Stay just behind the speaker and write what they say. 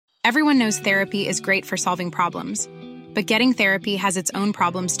Everyone knows therapy is great for solving problems, but getting therapy has its own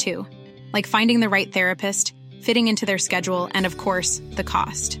problems too, like finding the right therapist, fitting into their schedule, and of course, the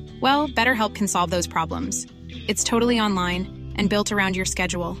cost. Well, BetterHelp can solve those problems. It's totally online and built around your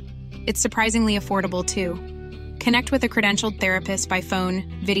schedule. It's surprisingly affordable too. Connect with a credentialed therapist by phone,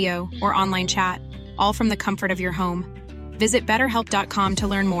 video, or online chat, all from the comfort of your home. Visit BetterHelp.com to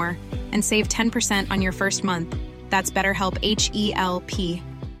learn more and save 10% on your first month. That's BetterHelp, H-E-L-P.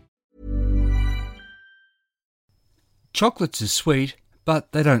 Chocolates are sweet,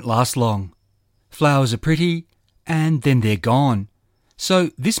 but they don't last long. Flowers are pretty, and then they're gone. So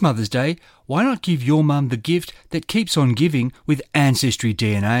this Mother's Day, why not give your mum the gift that keeps on giving with Ancestry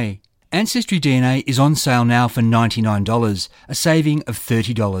DNA? Ancestry DNA is on sale now for $99, a saving of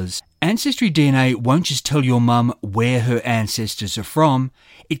 $30. Ancestry DNA won't just tell your mum where her ancestors are from,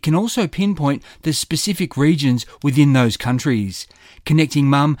 it can also pinpoint the specific regions within those countries, connecting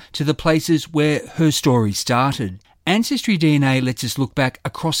mum to the places where her story started. Ancestry DNA lets us look back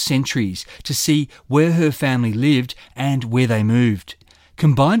across centuries to see where her family lived and where they moved.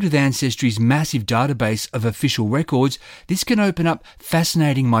 Combined with Ancestry's massive database of official records, this can open up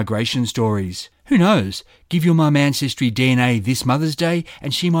fascinating migration stories. Who knows? Give your mum Ancestry DNA this Mother's Day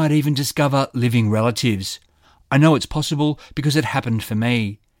and she might even discover living relatives. I know it's possible because it happened for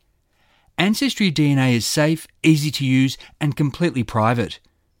me. Ancestry DNA is safe, easy to use and completely private.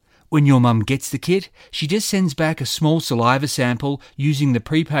 When your mum gets the kit, she just sends back a small saliva sample using the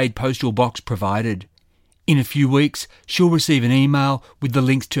prepaid postal box provided. In a few weeks, she'll receive an email with the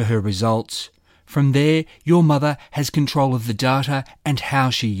links to her results. From there, your mother has control of the data and how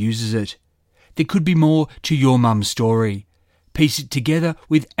she uses it. There could be more to your mum's story. Piece it together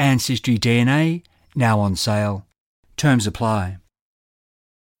with Ancestry DNA, now on sale. Terms apply.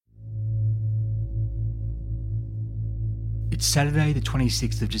 It's Saturday the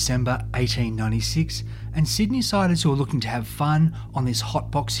 26th of December 1896 and Sydney-siders who are looking to have fun on this hot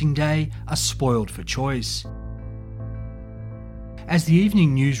Boxing Day are spoiled for choice. As the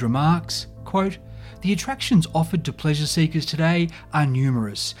Evening News remarks, quote, "The attractions offered to pleasure seekers today are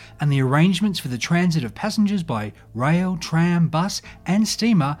numerous and the arrangements for the transit of passengers by rail, tram, bus and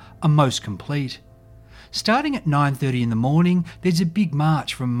steamer are most complete. Starting at 9:30 in the morning, there's a big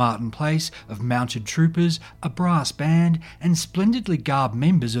march from Martin Place of mounted troopers, a brass band and splendidly garbed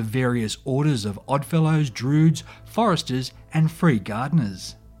members of various orders of Oddfellows, Droods, Foresters and Free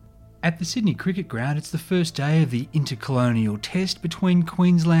Gardeners." At the Sydney Cricket Ground, it's the first day of the intercolonial test between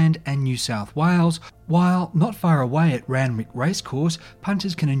Queensland and New South Wales, while not far away at Randwick Racecourse,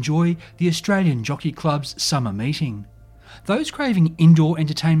 punters can enjoy the Australian Jockey Club's summer meeting. Those craving indoor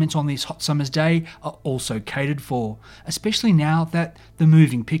entertainments on this hot summer's day are also catered for, especially now that the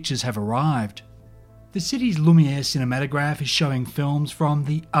moving pictures have arrived. The city's Lumiere cinematograph is showing films from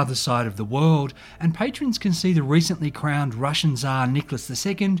the other side of the world, and patrons can see the recently crowned Russian Tsar Nicholas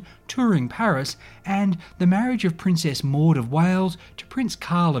II touring Paris and the marriage of Princess Maud of Wales to Prince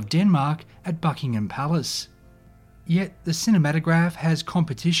Carl of Denmark at Buckingham Palace. Yet the cinematograph has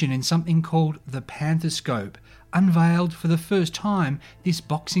competition in something called the Pantherscope, unveiled for the first time this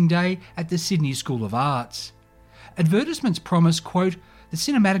Boxing Day at the Sydney School of Arts. Advertisements promise, quote, "The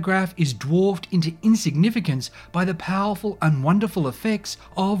cinematograph is dwarfed into insignificance by the powerful and wonderful effects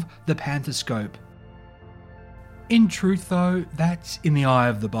of the Pantherscope." In truth, though, that's in the eye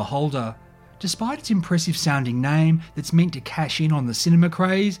of the beholder. Despite its impressive sounding name that's meant to cash in on the cinema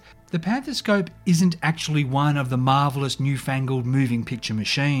craze, the Pantherscope isn't actually one of the marvellous newfangled moving picture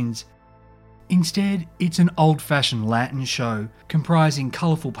machines. Instead, it's an old-fashioned lantern show, comprising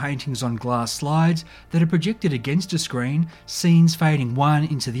colourful paintings on glass slides that are projected against a screen, scenes fading one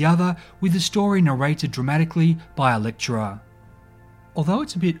into the other, with the story narrated dramatically by a lecturer. Although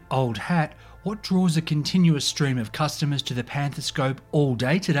it's a bit old hat, what draws a continuous stream of customers to the Pantherscope all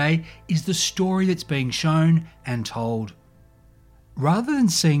day today is the story that's being shown and told. Rather than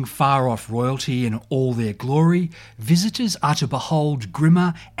seeing far-off royalty in all their glory, visitors are to behold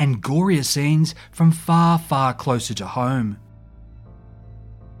grimmer and gorier scenes from far, far closer to home.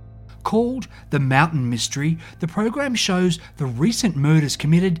 Called The Mountain Mystery, the program shows the recent murders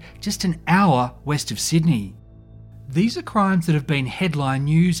committed just an hour west of Sydney. These are crimes that have been headline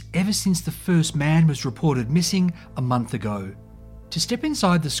news ever since the first man was reported missing a month ago. To step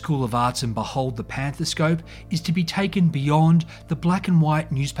inside the School of Arts and behold the Pantherscope is to be taken beyond the black and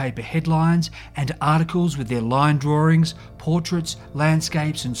white newspaper headlines and articles with their line drawings, portraits,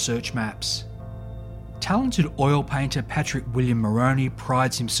 landscapes and search maps. Talented oil painter Patrick William Moroney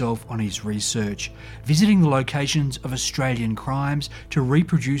prides himself on his research, visiting the locations of Australian crimes to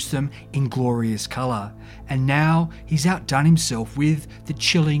reproduce them in glorious colour, and now he's outdone himself with the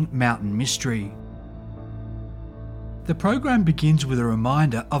chilling mountain mystery. The program begins with a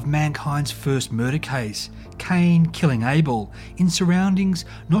reminder of mankind's first murder case, Cain killing Abel, in surroundings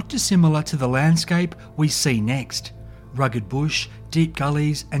not dissimilar to the landscape we see next: rugged bush, deep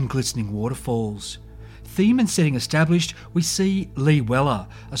gullies and glistening waterfalls. Theme and setting established, we see Lee Weller,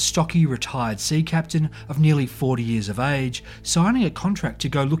 a stocky retired sea captain of nearly 40 years of age, signing a contract to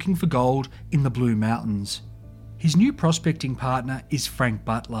go looking for gold in the Blue Mountains. His new prospecting partner is Frank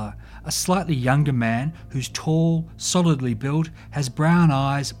Butler, a slightly younger man who's tall, solidly built, has brown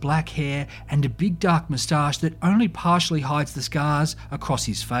eyes, black hair and a big dark moustache that only partially hides the scars across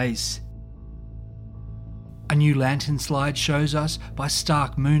his face. A new lantern slide shows us, by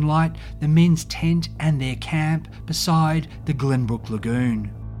stark moonlight, the men's tent and their camp beside the Glenbrook Lagoon.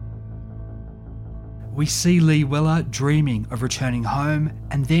 We see Lee Weller dreaming of returning home,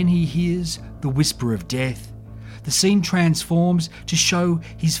 and then he hears the whisper of death. The scene transforms to show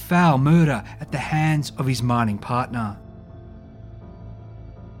his foul murder at the hands of his mining partner.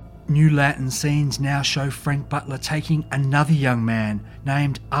 New lantern scenes now show Frank Butler taking another young man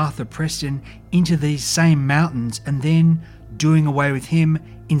named Arthur Preston into these same mountains and then doing away with him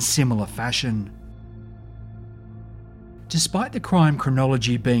in similar fashion. Despite the crime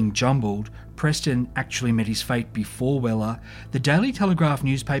chronology being jumbled, Preston actually met his fate before Weller. The Daily Telegraph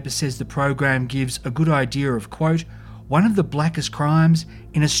newspaper says the program gives a good idea of, quote, one of the blackest crimes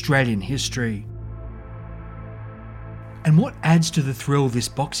in Australian history. And what adds to the thrill this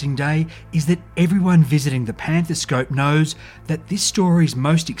Boxing Day is that everyone visiting the Pantherscope knows that this story's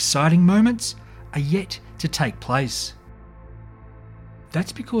most exciting moments are yet to take place.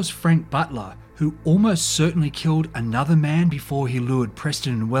 That's because Frank Butler, who almost certainly killed another man before he lured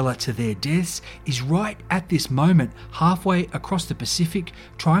Preston and Weller to their deaths, is right at this moment halfway across the Pacific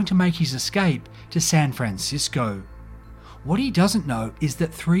trying to make his escape to San Francisco. What he doesn't know is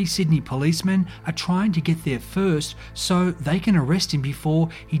that 3 Sydney policemen are trying to get there first so they can arrest him before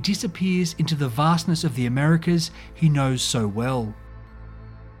he disappears into the vastness of the Americas he knows so well.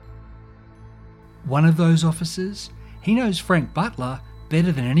 One of those officers, he knows Frank Butler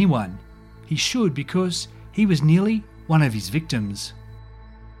better than anyone. He should, because he was nearly one of his victims.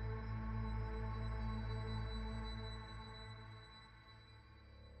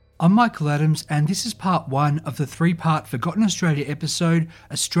 I'm Michael Adams, and this is part 1 of the 3-part Forgotten Australia episode,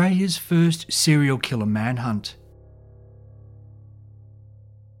 Australia's first serial killer manhunt.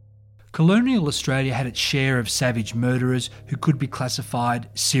 Colonial Australia had its share of savage murderers who could be classified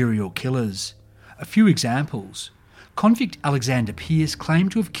serial killers. A few examples. Convict Alexander Pearce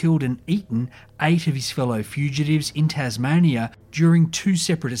claimed to have killed and eaten 8 of his fellow fugitives in Tasmania during 2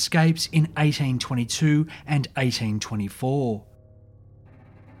 separate escapes in 1822 and 1824.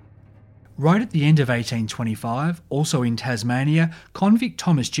 Right at the end of 1825, also in Tasmania, convict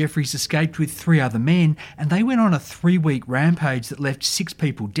Thomas Jeffries escaped with 3 other men, and they went on a 3-week rampage that left 6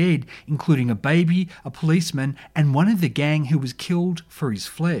 people dead, including a baby, a policeman, and one of the gang who was killed for his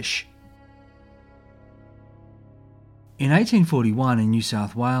flesh. In 1841 in New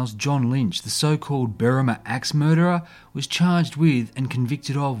South Wales, John Lynch, the so-called Berrima axe murderer, was charged with and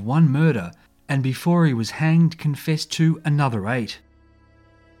convicted of 1 murder, and before he was hanged confessed to another 8.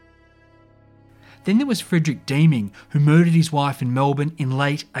 Then there was Frederick Deeming, who murdered his wife in Melbourne in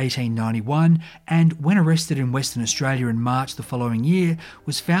late 1891 and, when arrested in Western Australia in March the following year,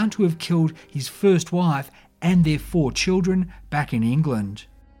 was found to have killed his first wife and their 4 children back in England.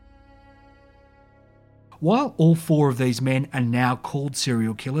 While all 4 of these men are now called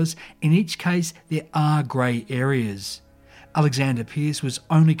serial killers, in each case there are grey areas. Alexander Pearce was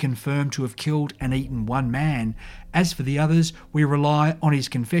only confirmed to have killed and eaten 1 man. As for the others, we rely on his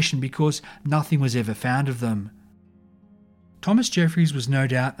confession because nothing was ever found of them. Thomas Jeffries was no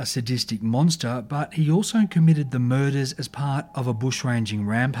doubt a sadistic monster, but he also committed the murders as part of a bushranging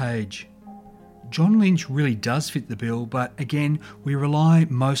rampage. John Lynch really does fit the bill, but again, we rely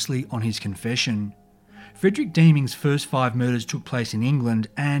mostly on his confession. Frederick Deeming's first 5 murders took place in England,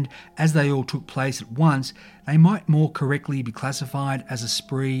 and as they all took place at once, they might more correctly be classified as a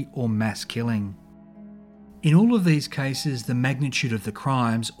spree or mass killing. In all of these cases, the magnitude of the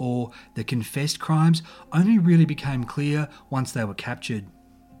crimes, or the confessed crimes, only really became clear once they were captured.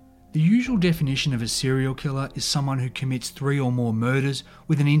 The usual definition of a serial killer is someone who commits 3 or more murders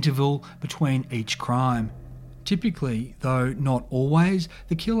with an interval between each crime. Typically, though not always,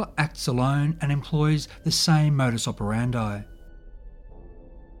 the killer acts alone and employs the same modus operandi.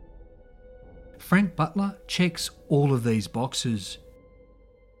 Frank Butler checks all of these boxes.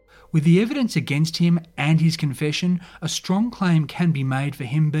 With the evidence against him and his confession, a strong claim can be made for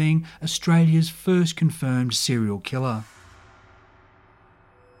him being Australia's first confirmed serial killer.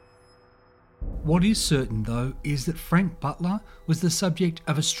 What is certain, though, is that Frank Butler was the subject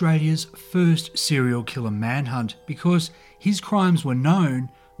of Australia's first serial killer manhunt because his crimes were known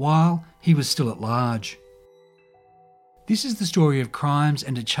while he was still at large. This is the story of crimes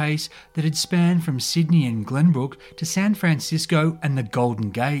and a chase that had spanned from Sydney and Glenbrook to San Francisco and the Golden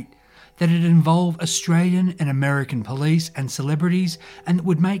Gate, that had involved Australian and American police and celebrities, and that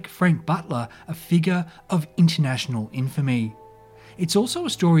would make Frank Butler a figure of international infamy. It's also a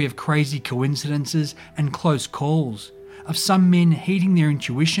story of crazy coincidences and close calls, of some men heeding their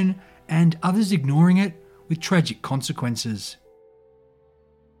intuition and others ignoring it with tragic consequences.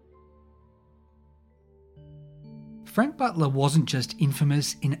 Frank Butler wasn't just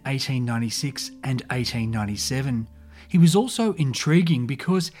infamous in 1896 and 1897. He was also intriguing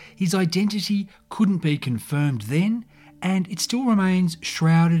because his identity couldn't be confirmed then, and it still remains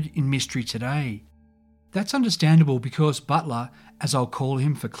shrouded in mystery today. That's understandable because Butler, as I'll call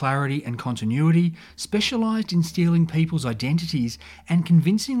him for clarity and continuity, specialised in stealing people's identities and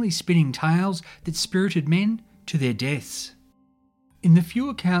convincingly spinning tales that spirited men to their deaths. In the few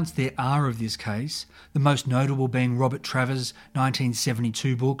accounts there are of this case, the most notable being Robert Travers'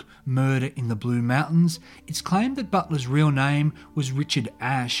 1972 book Murder in the Blue Mountains, it's claimed that Butler's real name was Richard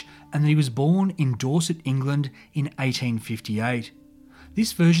Ashe and that he was born in Dorset, England in 1858.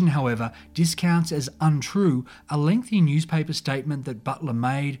 This version, however, discounts as untrue a lengthy newspaper statement that Butler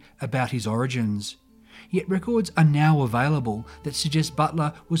made about his origins. Yet records are now available that suggest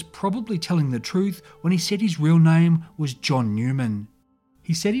Butler was probably telling the truth when he said his real name was John Newman.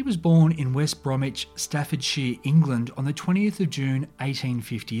 He said he was born in West Bromwich, Staffordshire, England on the 20th of June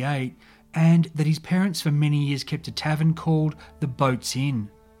 1858 and that his parents for many years kept a tavern called the Boat's Inn.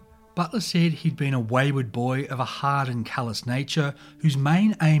 Butler said he'd been a wayward boy of a hard and callous nature whose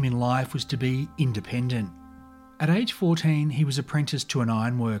main aim in life was to be independent. At age 14 he was apprenticed to an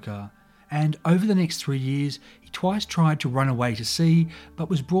ironworker, and over the next 3 years he twice tried to run away to sea but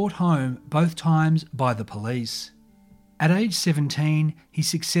was brought home both times by the police. At age 17 he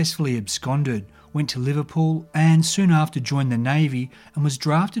successfully absconded, went to Liverpool and soon after joined the Navy and was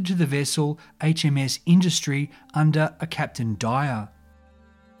drafted to the vessel HMS Industry under a Captain Dyer.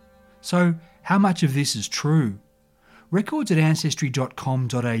 So how much of this is true? Records at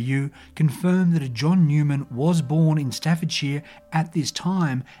ancestry.com.au confirm that a John Newman was born in Staffordshire at this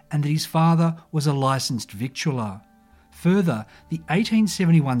time and that his father was a licensed victualler. Further, the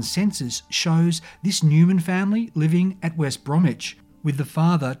 1871 census shows this Newman family living at West Bromwich, with the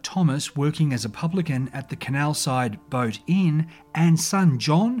father, Thomas, working as a publican at the Canalside Boat Inn and son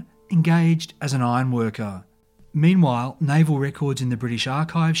John engaged as an ironworker. Meanwhile, naval records in the British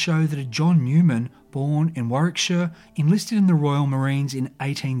Archives show that a John Newman, born in Warwickshire, enlisted in the Royal Marines in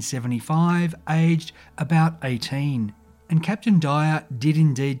 1875, aged about 18, and Captain Dyer did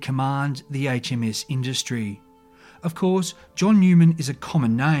indeed command the HMS Industry. Of course, John Newman is a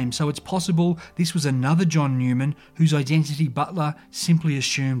common name, so it's possible this was another John Newman whose identity Butler simply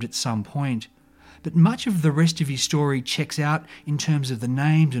assumed at some point. But much of the rest of his story checks out in terms of the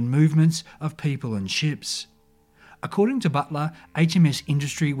names and movements of people and ships. According to Butler, HMS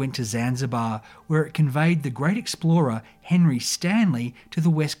Industry went to Zanzibar, where it conveyed the great explorer Henry Stanley to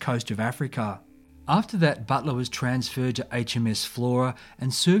the west coast of Africa. After that, Butler was transferred to HMS Flora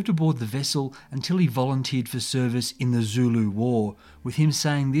and served aboard the vessel until he volunteered for service in the Zulu War, with him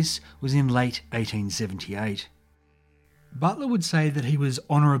saying this was in late 1878. Butler would say that he was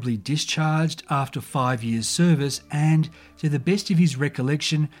honourably discharged after 5 years' service and, to the best of his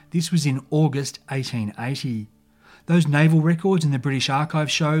recollection, this was in August 1880. Those naval records in the British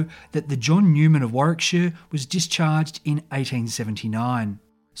Archives show that the John Newman of Warwickshire was discharged in 1879.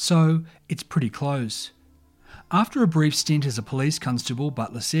 So, it's pretty close. After a brief stint as a police constable,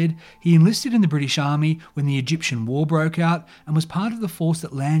 Butler said, he enlisted in the British Army when the Egyptian War broke out and was part of the force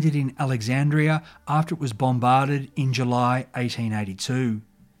that landed in Alexandria after it was bombarded in July 1882.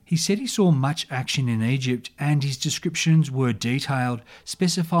 He said he saw much action in Egypt and his descriptions were detailed,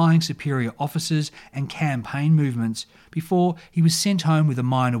 specifying superior officers and campaign movements before he was sent home with a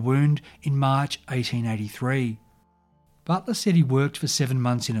minor wound in March 1883. Butler said he worked for 7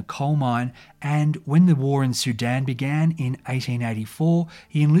 months in a coal mine and when the war in Sudan began in 1884,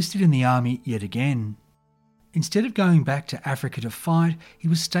 he enlisted in the army yet again. Instead of going back to Africa to fight, he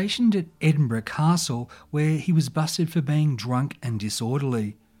was stationed at Edinburgh Castle where he was busted for being drunk and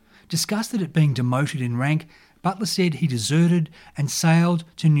disorderly. Disgusted at being demoted in rank, Butler said he deserted and sailed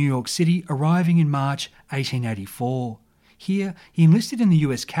to New York City, arriving in March 1884. Here, he enlisted in the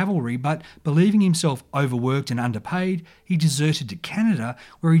US cavalry, but believing himself overworked and underpaid, he deserted to Canada,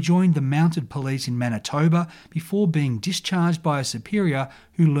 where he joined the mounted police in Manitoba before being discharged by a superior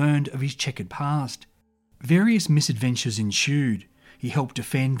who learned of his checkered past. Various misadventures ensued. He helped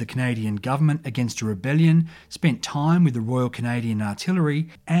defend the Canadian government against a rebellion, spent time with the Royal Canadian Artillery,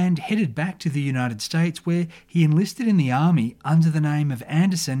 and headed back to the United States, where he enlisted in the army under the name of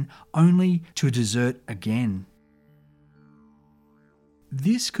Anderson, only to desert again.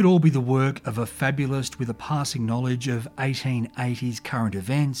 This could all be the work of a fabulist with a passing knowledge of 1880s current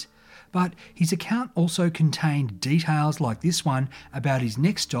events, but his account also contained details like this one about his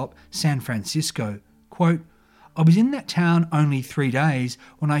next stop, San Francisco. Quote, "I was in that town only 3 days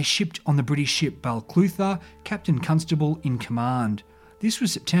when I shipped on the British ship Balclutha, Captain Constable in command. This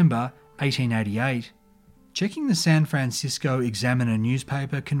was September 1888. Checking the San Francisco Examiner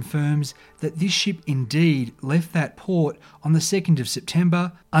newspaper confirms that this ship indeed left that port on the 2nd of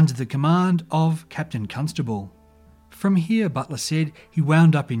September under the command of Captain Constable." From here, Butler said, he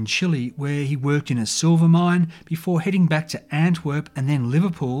wound up in Chile, where he worked in a silver mine before heading back to Antwerp and then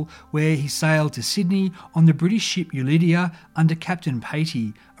Liverpool, where he sailed to Sydney on the British ship Eulidia under Captain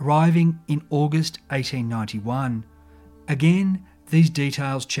Patey, arriving in August 1891. Again, these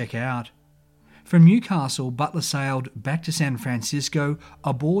details check out. From Newcastle, Butler sailed back to San Francisco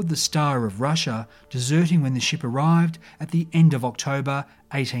aboard the Star of Russia, deserting when the ship arrived at the end of October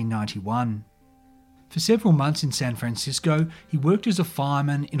 1891. For several months in San Francisco, he worked as a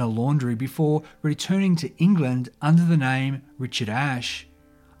fireman in a laundry before returning to England under the name Richard Ashe.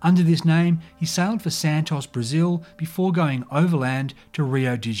 Under this name, he sailed for Santos, Brazil, before going overland to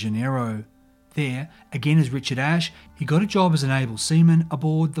Rio de Janeiro. There, again as Richard Ashe, he got a job as an able seaman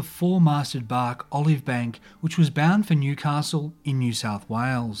aboard the four-masted bark Olive Bank, which was bound for Newcastle in New South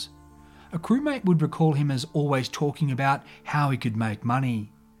Wales. A crewmate would recall him as always talking about how he could make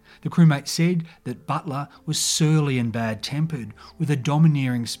money. The crewmate said that Butler was surly and bad-tempered, with a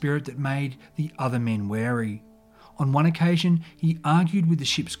domineering spirit that made the other men wary. On one occasion, he argued with the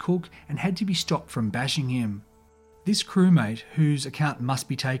ship's cook and had to be stopped from bashing him. This crewmate, whose account must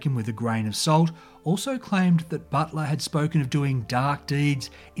be taken with a grain of salt, also claimed that Butler had spoken of doing dark deeds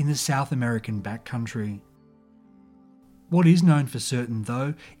in the South American backcountry. What is known for certain,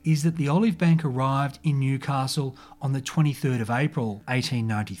 though, is that the Olive Bank arrived in Newcastle on the 23rd of April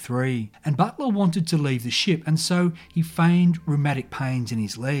 1893, and Butler wanted to leave the ship, and so he feigned rheumatic pains in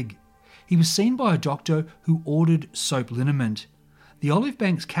his leg. He was seen by a doctor who ordered soap liniment. The Olive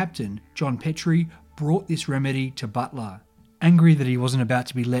Bank's captain, John Petrie, brought this remedy to Butler. Angry that he wasn't about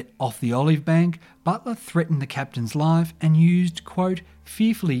to be let off the Olive Bank, Butler threatened the captain's life and used, quote,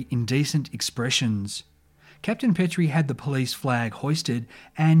 fearfully indecent expressions. Captain Petrie had the police flag hoisted,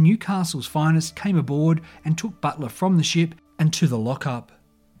 and Newcastle's finest came aboard and took Butler from the ship and to the lockup.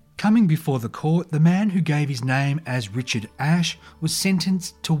 Coming before the court, the man who gave his name as Richard Ashe was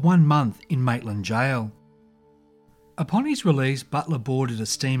sentenced to 1 month in Maitland Jail. Upon his release, Butler boarded a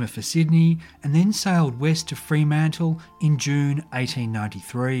steamer for Sydney and then sailed west to Fremantle in June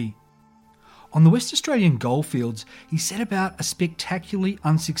 1893. On the West Australian goldfields, he set about a spectacularly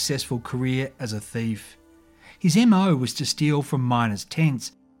unsuccessful career as a thief. His MO was to steal from miners'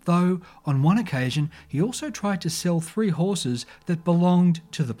 tents, though on one occasion he also tried to sell 3 horses that belonged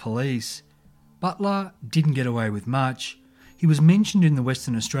to the police. Butler didn't get away with much. He was mentioned in the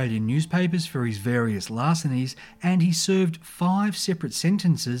Western Australian newspapers for his various larcenies, and he served 5 separate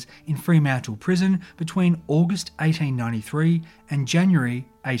sentences in Fremantle Prison between August 1893 and January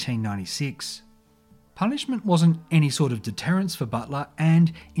 1896. Punishment wasn't any sort of deterrence for Butler,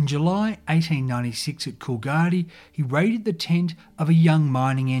 and in July 1896 at Coolgardie, he raided the tent of a young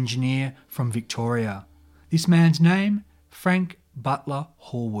mining engineer from Victoria. This man's name? Frank Butler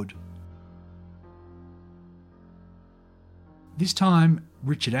Horwood. This time,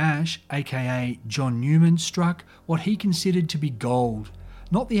 Richard Ashe, aka John Newman, struck what he considered to be gold,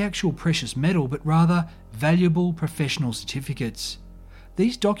 not the actual precious metal, but rather valuable professional certificates.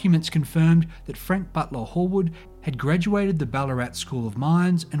 These documents confirmed that Frank Butler Horwood had graduated the Ballarat School of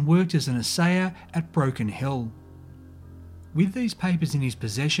Mines and worked as an assayer at Broken Hill. With these papers in his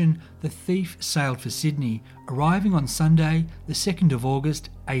possession, the thief sailed for Sydney, arriving on Sunday, the 2nd of August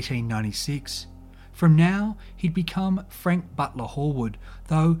 1896. From now, he'd become Frank Butler Horwood,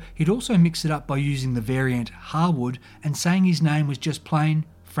 though he'd also mix it up by using the variant Harwood and saying his name was just plain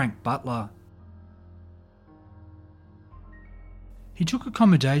Frank Butler. He took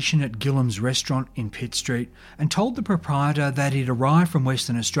accommodation at Gillam's restaurant in Pitt Street and told the proprietor that he'd arrived from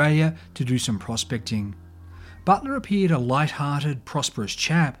Western Australia to do some prospecting. Butler appeared a light-hearted, prosperous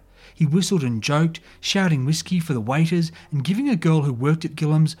chap. He whistled and joked, shouting whiskey for the waiters and giving a girl who worked at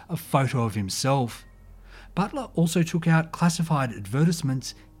Gillam's a photo of himself. Butler also took out classified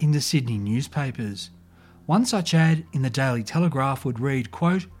advertisements in the Sydney newspapers. One such ad in the Daily Telegraph would read,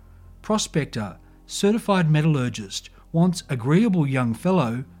 quote, "Prospector, certified metallurgist, wants agreeable young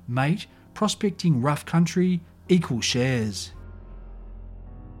fellow, mate, prospecting rough country, equal shares."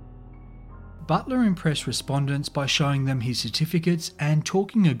 Butler impressed respondents by showing them his certificates and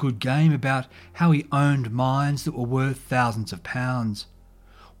talking a good game about how he owned mines that were worth thousands of pounds.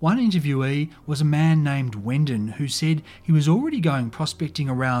 One interviewee was a man named Wendon who said he was already going prospecting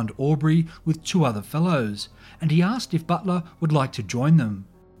around Albury with two other fellows, and he asked if Butler would like to join them.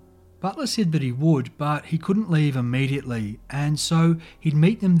 Butler said that he would, but he couldn't leave immediately, and so he'd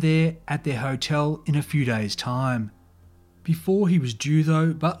meet them there at their hotel in a few days' time. Before he was due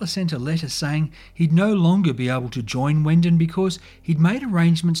though, Butler sent a letter saying he'd no longer be able to join Wendon because he'd made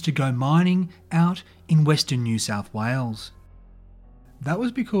arrangements to go mining out in western New South Wales. That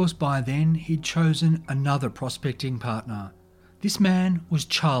was because by then he'd chosen another prospecting partner. This man was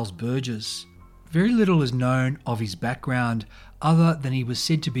Charles Burgess. Very little is known of his background other than he was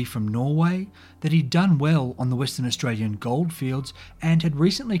said to be from Norway, that he'd done well on the Western Australian goldfields and had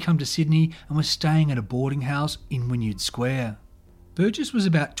recently come to Sydney and was staying at a boarding house in Wynyard Square. Burgess was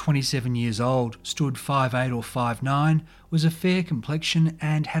about 27 years old, stood 5'8" or 5'9", was a fair complexion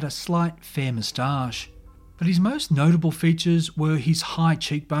and had a slight fair moustache. But his most notable features were his high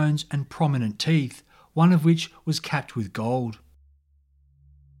cheekbones and prominent teeth, one of which was capped with gold.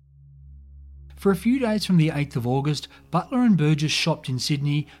 For a few days from the 8th of August, Butler and Burgess shopped in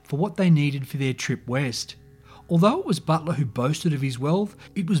Sydney for what they needed for their trip west. Although it was Butler who boasted of his wealth,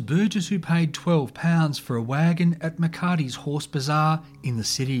 it was Burgess who paid £12 for a wagon at McCarty's Horse Bazaar in the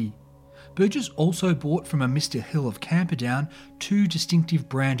city. Burgess also bought from a Mr. Hill of Camperdown 2 distinctive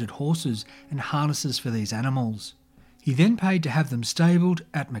branded horses and harnesses for these animals. He then paid to have them stabled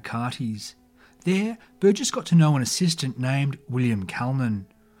at McCarty's. There, Burgess got to know an assistant named William Calnan.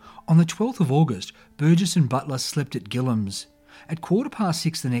 On the 12th of August, Burgess and Butler slept at Gillam's. At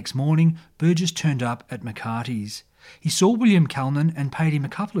 6:15 the next morning, Burgess turned up at McCarty's. He saw William Calnan and paid him a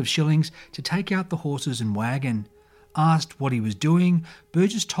couple of shillings to take out the horses and wagon. Asked what he was doing,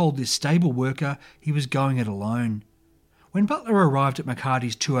 Burgess told this stable worker he was going it alone. When Butler arrived at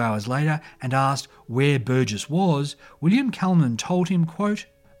McCarty's 2 hours later and asked where Burgess was, William Calnan told him, quote,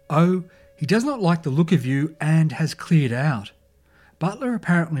 "Oh, he does not like the look of you and has cleared out." Butler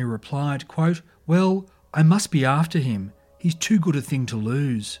apparently replied, quote, "Well, I must be after him. He's too good a thing to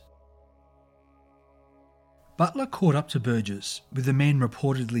lose." Butler caught up to Burgess, with the men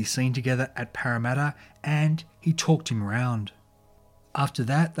reportedly seen together at Parramatta, and he talked him round. After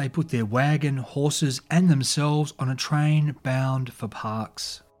that, they put their wagon, horses and themselves on a train bound for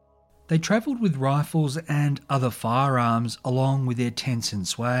Parkes. They travelled with rifles and other firearms along with their tents and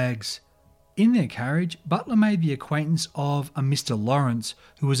swags. In their carriage, Butler made the acquaintance of a Mr. Lawrence,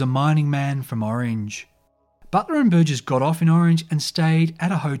 who was a mining man from Orange. Butler and Burgess got off in Orange and stayed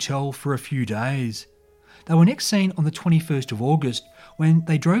at a hotel for a few days. They were next seen on the 21st of August when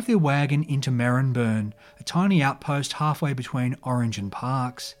they drove their wagon into Merrinburn, a tiny outpost halfway between Orange and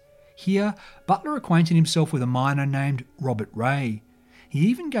Parkes. Here, Butler acquainted himself with a miner named Robert Ray. He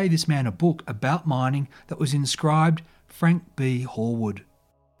even gave this man a book about mining that was inscribed Frank B. Horwood.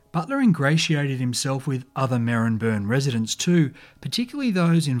 Butler ingratiated himself with other Merrinburn residents too, particularly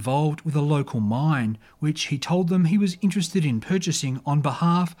those involved with a local mine, which he told them he was interested in purchasing on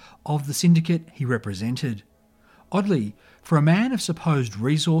behalf of the syndicate he represented. Oddly, for a man of supposed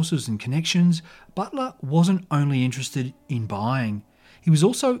resources and connections, Butler wasn't only interested in buying. He was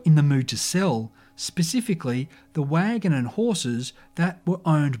also in the mood to sell, specifically the wagon and horses that were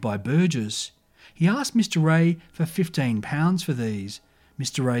owned by Burgess. He asked Mr. Ray for £15 for these.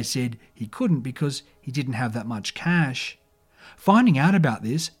 Mr. Ray said he couldn't because he didn't have that much cash. Finding out about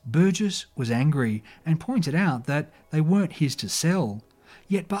this, Burgess was angry and pointed out that they weren't his to sell.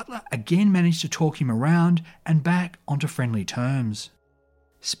 Yet Butler again managed to talk him around and back onto friendly terms.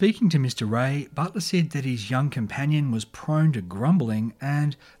 Speaking to Mr. Ray, Butler said that his young companion was prone to grumbling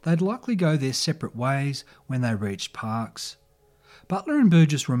and they'd likely go their separate ways when they reached Parkes. Butler and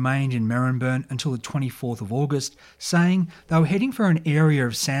Burgess remained in Merrinburn until the 24th of August, saying they were heading for an area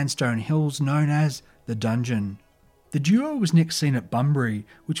of sandstone hills known as the Dungeon. The duo was next seen at Bunbury,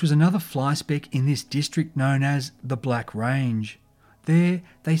 which was another flyspeck in this district known as the Black Range. There,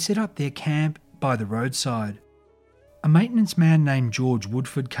 they set up their camp by the roadside. A maintenance man named George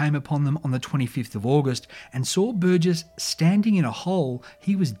Woodford came upon them on the 25th of August and saw Burgess standing in a hole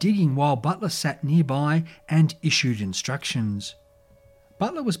he was digging while Butler sat nearby and issued instructions.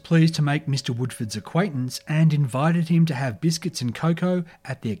 Butler was pleased to make Mr. Woodford's acquaintance and invited him to have biscuits and cocoa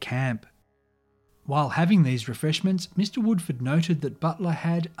at their camp. While having these refreshments, Mr. Woodford noted that Butler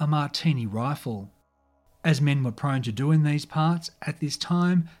had a martini rifle. As men were prone to do in these parts, at this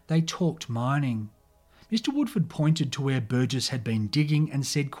time they talked mining. Mr. Woodford pointed to where Burgess had been digging and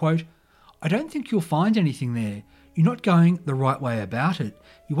said, quote, "I don't think you'll find anything there. You're not going the right way about it.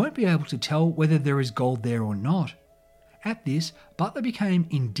 You won't be able to tell whether there is gold there or not." At this, Butler became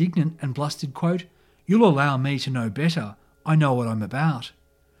indignant and blustered, quote, "You'll allow me to know better. I know what I'm about."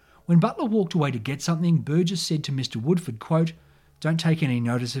 When Butler walked away to get something, Burgess said to Mr. Woodford, quote, "Don't take any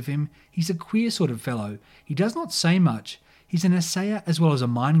notice of him. He's a queer sort of fellow. He does not say much. He's an assayer as well as a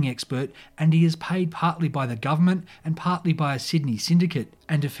mining expert, and he is paid partly by the government and partly by a Sydney syndicate,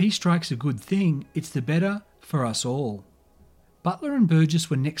 and if he strikes a good thing, it's the better for us all." Butler and Burgess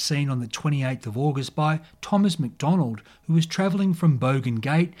were next seen on the 28th of August by Thomas MacDonald, who was travelling from Bogan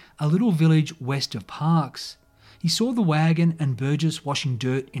Gate, a little village west of Parkes. He saw the wagon and Burgess washing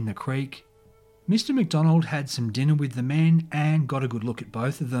dirt in the creek. Mr. MacDonald had some dinner with the men and got a good look at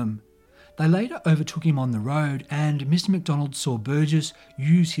both of them. They later overtook him on the road, and Mr. MacDonald saw Burgess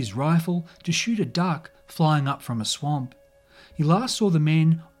use his rifle to shoot a duck flying up from a swamp. He last saw the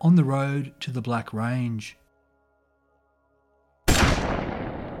men on the road to the Black Range.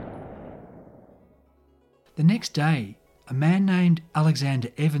 The next day, a man named Alexander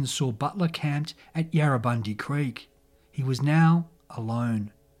Evans saw Butler camped at Yarrabundi Creek. He was now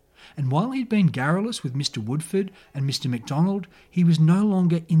alone. And while he'd been garrulous with Mr. Woodford and Mr. MacDonald, he was no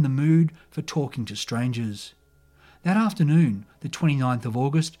longer in the mood for talking to strangers. That afternoon, the 29th of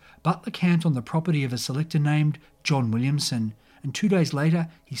August, Butler camped on the property of a selector named John Williamson, and 2 days later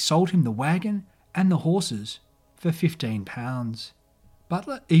he sold him the wagon and the horses for £15.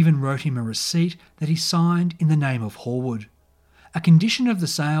 Butler even wrote him a receipt that he signed in the name of Horwood. A condition of the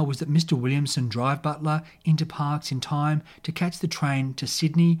sale was that Mr. Williamson drive Butler into Parkes in time to catch the train to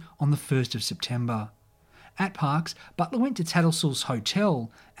Sydney on the 1st of September. At Parkes, Butler went to Tattersall's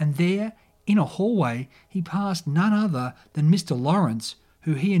Hotel, and there, in a hallway, he passed none other than Mr. Lawrence,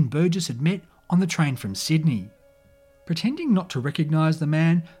 who he and Burgess had met on the train from Sydney. Pretending not to recognise the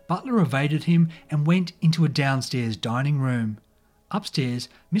man, Butler evaded him and went into a downstairs dining room. Upstairs,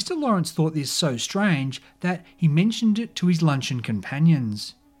 Mr. Lawrence thought this so strange that he mentioned it to his luncheon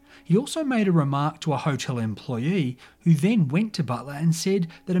companions. He also made a remark to a hotel employee, who then went to Butler and said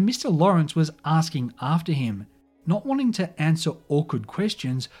that a Mr. Lawrence was asking after him. Not wanting to answer awkward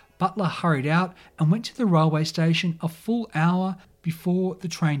questions, Butler hurried out and went to the railway station a full hour before the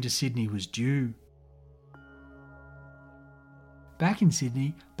train to Sydney was due. Back in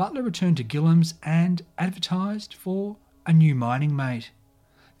Sydney, Butler returned to Gillam's and advertised for a new mining mate.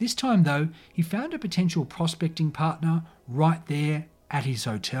 This time, though, he found a potential prospecting partner right there at his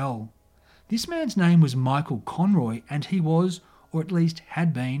hotel. This man's name was Michael Conroy, and he was, or at least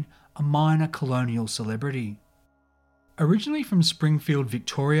had been, a minor colonial celebrity. Originally from Springfield,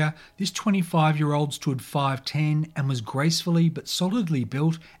 Victoria, this 25-year-old stood 5'10" and was gracefully but solidly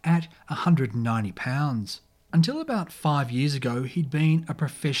built at 190 pounds. Until about 5 years ago, he'd been a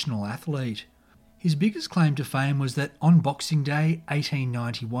professional athlete. His biggest claim to fame was that on Boxing Day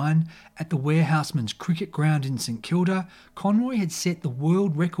 1891, at the Warehouseman's Cricket Ground in St Kilda, Conroy had set the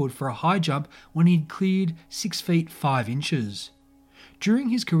world record for a high jump when he'd cleared 6 feet 5 inches. During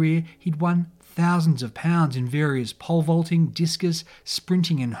his career, he'd won thousands of pounds in various pole vaulting, discus,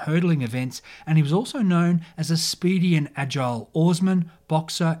 sprinting and hurdling events, and he was also known as a speedy and agile oarsman,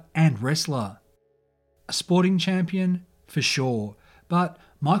 boxer and wrestler. A sporting champion, for sure, but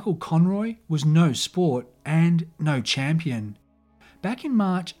Michael Conroy was no sport and no champion. Back in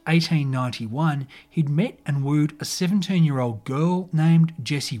March 1891, he'd met and wooed a 17-year-old girl named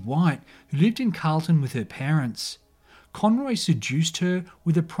Jessie White, who lived in Carlton with her parents. Conroy seduced her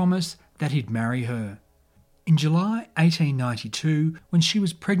with a promise that he'd marry her. In July 1892, when she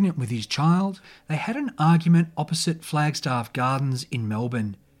was pregnant with his child, they had an argument opposite Flagstaff Gardens in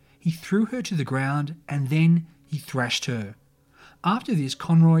Melbourne. He threw her to the ground and then he thrashed her. After this,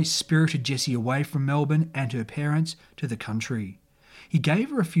 Conroy spirited Jessie away from Melbourne and her parents to the country. He gave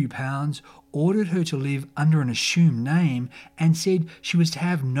her a few pounds, ordered her to live under an assumed name, and said she was to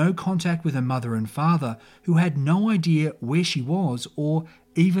have no contact with her mother and father, who had no idea where she was or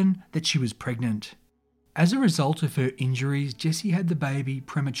even that she was pregnant. As a result of her injuries, Jessie had the baby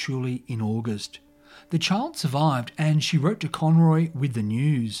prematurely in August. The child survived, and she wrote to Conroy with the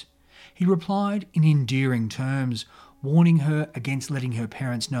news. He replied in endearing terms, warning her against letting her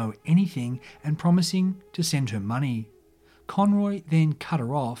parents know anything and promising to send her money. Conroy then cut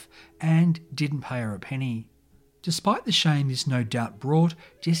her off and didn't pay her a penny. Despite the shame this no doubt brought,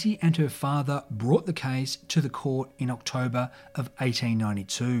 Jessie and her father brought the case to the court in October of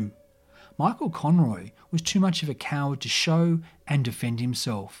 1892. Michael Conroy was too much of a coward to show and defend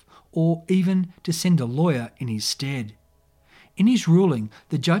himself, or even to send a lawyer in his stead. In his ruling,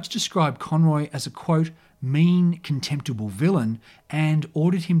 the judge described Conroy as a, quote, mean, contemptible villain and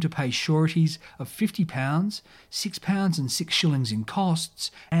ordered him to pay sureties of £50, £6 and 6 shillings in costs,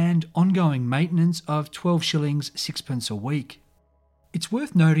 and ongoing maintenance of 12 shillings 6 a week. It's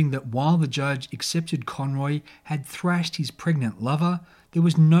worth noting that while the judge accepted Conroy had thrashed his pregnant lover, there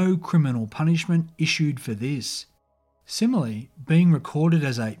was no criminal punishment issued for this. Similarly, being recorded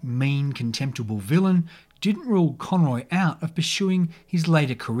as a mean, contemptible villain didn't rule Conroy out of pursuing his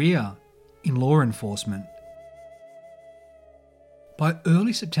later career in law enforcement. By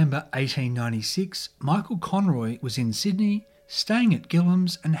early September 1896, Michael Conroy was in Sydney, staying at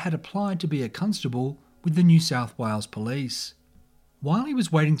Gillam's, and had applied to be a constable with the New South Wales Police. While he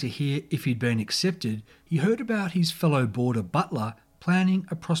was waiting to hear if he'd been accepted, he heard about his fellow boarder Butler planning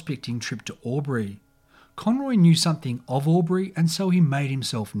a prospecting trip to Albury. Conroy knew something of Albury, and so he made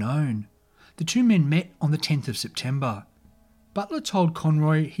himself known. The two men met on the 10th of September. Butler told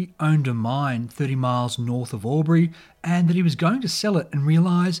Conroy he owned a mine 30 miles north of Albury and that he was going to sell it and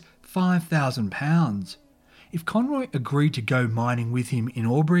realise £5,000. If Conroy agreed to go mining with him in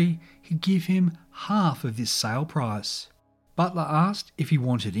Albury, he'd give him half of this sale price. Butler asked if he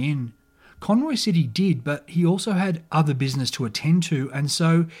wanted in. Conroy said he did, but he also had other business to attend to, and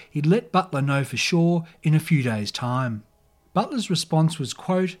so he'd let Butler know for sure in a few days' time. Butler's response was,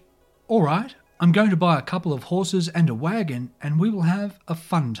 quote, "All right, I'm going to buy a couple of horses and a wagon and we will have a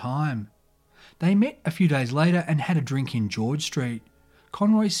fun time." They met a few days later and had a drink in George Street.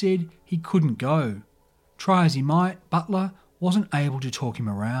 Conroy said he couldn't go. Try as he might, Butler wasn't able to talk him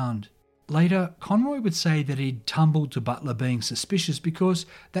around. Later, Conroy would say that he'd tumbled to Butler being suspicious because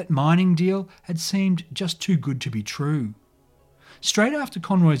that mining deal had seemed just too good to be true. Straight after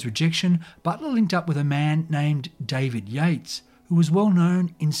Conroy's rejection, Butler linked up with a man named David Yates, who was well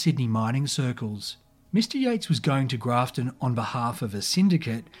known in Sydney mining circles. Mr. Yates was going to Grafton on behalf of a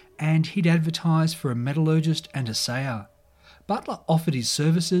syndicate, and he'd advertised for a metallurgist and a sayer. Butler offered his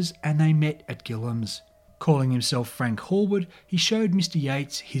services and they met at Gillam's. Calling himself Frank Hallwood, he showed Mr.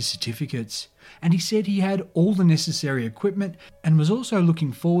 Yates his certificates, and he said he had all the necessary equipment and was also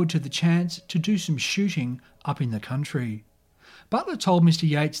looking forward to the chance to do some shooting up in the country. Butler told Mr.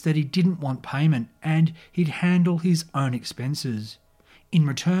 Yates that he didn't want payment and he'd handle his own expenses. In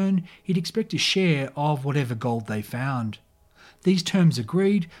return, he'd expect a share of whatever gold they found. These terms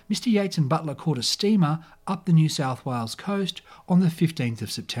agreed, Mr. Yates and Butler caught a steamer up the New South Wales coast on the 15th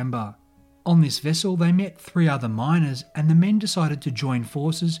of September. On this vessel, they met 3 other miners, and the men decided to join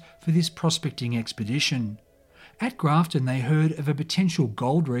forces for this prospecting expedition. At Grafton, they heard of a potential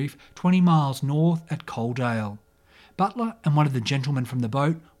gold reef 20 miles north at Coaldale. Butler and one of the gentlemen from the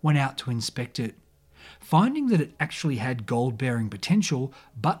boat went out to inspect it. Finding that it actually had gold-bearing potential,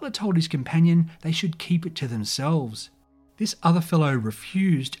 Butler told his companion they should keep it to themselves. This other fellow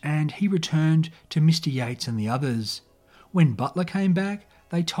refused, and he returned to Mr. Yates and the others. When Butler came back,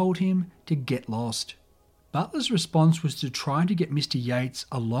 they told him to get lost. Butler's response was to try to get Mr. Yates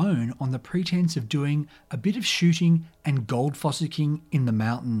alone on the pretense of doing a bit of shooting and gold fossicking in the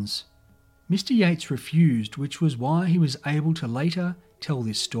mountains. Mr. Yates refused, which was why he was able to later tell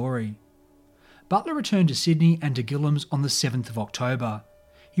this story. Butler returned to Sydney and to Gillam's on the 7th of October.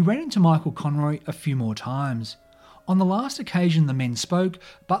 He ran into Michael Conroy a few more times. On the last occasion the men spoke,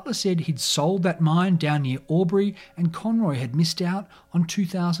 Butler said he'd sold that mine down near Albury and Conroy had missed out on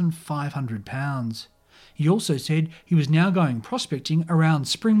 £2,500. He also said he was now going prospecting around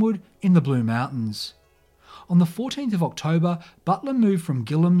Springwood in the Blue Mountains. On the 14th of October, Butler moved from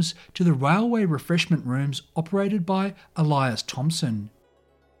Gillam's to the railway refreshment rooms operated by Elias Thompson.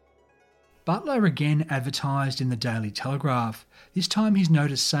 Butler again advertised in the Daily Telegraph. This time he's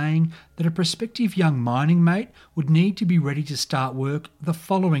noticed saying that a prospective young mining mate would need to be ready to start work the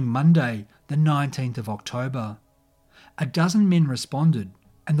following Monday, the 19th of October. A dozen men responded,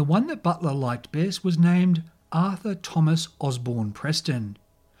 and the one that Butler liked best was named Arthur Thomas Osborne Preston.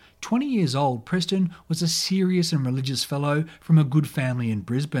 20 years old, Preston was a serious and religious fellow from a good family in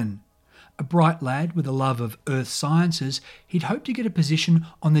Brisbane. A bright lad with a love of earth sciences, he'd hoped to get a position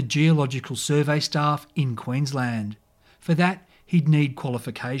on the Geological Survey staff in Queensland. For that, he'd need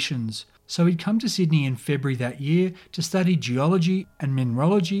qualifications, so he'd come to Sydney in February that year to study geology and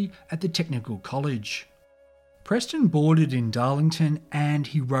mineralogy at the Technical College. Preston boarded in Darlington and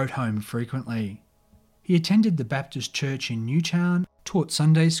he wrote home frequently. He attended the Baptist church in Newtown, taught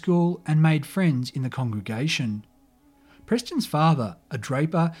Sunday school and made friends in the congregation. Preston's father, a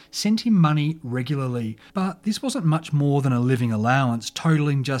draper, sent him money regularly, but this wasn't much more than a living allowance,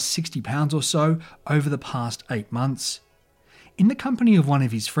 totalling just £60 or so over the past 8 months. In the company of one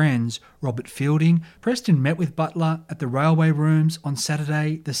of his friends, Robert Fielding, Preston met with Butler at the Railway Rooms on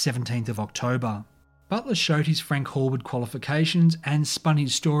Saturday the 17th of October. Butler showed his Frank Horwood qualifications and spun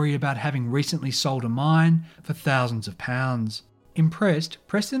his story about having recently sold a mine for thousands of pounds. Impressed,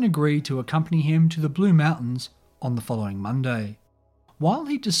 Preston agreed to accompany him to the Blue Mountains on the following Monday. While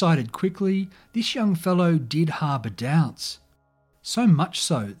he decided quickly, this young fellow did harbour doubts. So much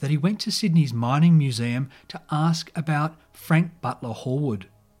so that he went to Sydney's Mining Museum to ask about Frank Butler Horwood.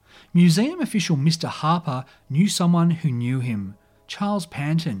 Museum official Mr. Harper knew someone who knew him, Charles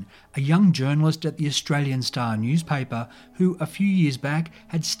Panton, a young journalist at the Australian Star newspaper who a few years back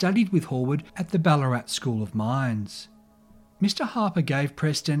had studied with Horwood at the Ballarat School of Mines. Mr. Harper gave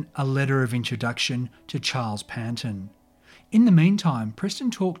Preston a letter of introduction to Charles Panton. In the meantime,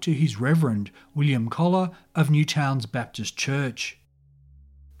 Preston talked to his Reverend, William Collar of Newtown's Baptist Church.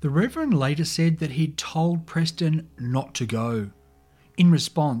 The Reverend later said that he'd told Preston not to go. In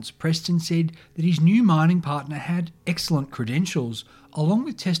response, Preston said that his new mining partner had excellent credentials, along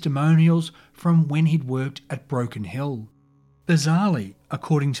with testimonials from when he'd worked at Broken Hill. Bizarrely,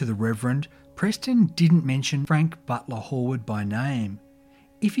 according to the Reverend, Preston didn't mention Frank Butler Horwood by name.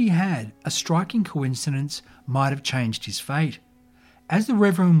 If he had, a striking coincidence might have changed his fate. As the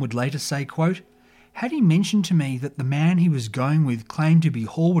Reverend would later say, quote, "Had he mentioned to me that the man he was going with claimed to be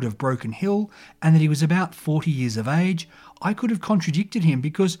Horwood of Broken Hill and that he was about 40 years of age, I could have contradicted him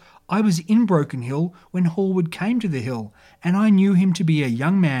because I was in Broken Hill when Horwood came to the hill and I knew him to be a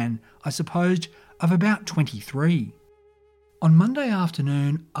young man, I supposed, of about 23. On Monday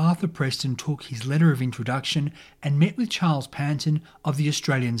afternoon, Arthur Preston took his letter of introduction and met with Charles Panton of the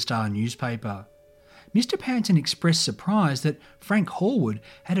Australian Star newspaper. Mr. Panton expressed surprise that Frank Horwood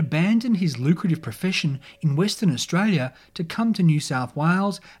had abandoned his lucrative profession in Western Australia to come to New South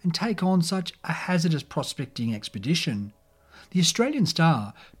Wales and take on such a hazardous prospecting expedition. The Australian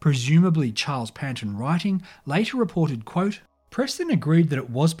Star, presumably Charles Panton writing, later reported, quote, "Preston agreed that it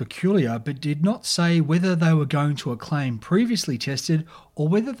was peculiar but did not say whether they were going to a claim previously tested or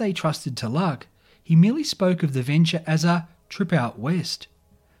whether they trusted to luck. He merely spoke of the venture as a trip out west."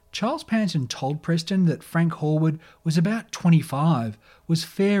 Charles Panton told Preston that Frank Horwood was about 25, was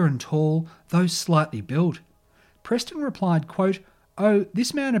fair and tall, though slightly built. Preston replied, quote, "Oh,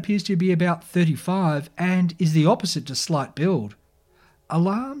 this man appears to be about 35 and is the opposite to slight build."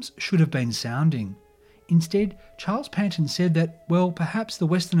 Alarms should have been sounding. Instead, Charles Panton said that, well, perhaps the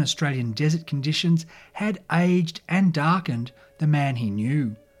Western Australian desert conditions had aged and darkened the man he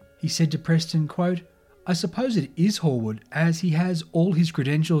knew. He said to Preston, quote, "I suppose it is Horwood, as he has all his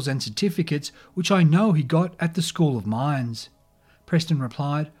credentials and certificates, which I know he got at the School of Mines." Preston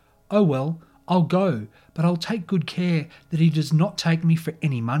replied, "Oh well, I'll go, but I'll take good care that he does not take me for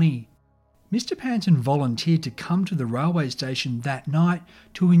any money." Mr. Panton volunteered to come to the railway station that night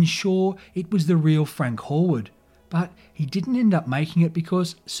to ensure it was the real Frank Horwood, but he didn't end up making it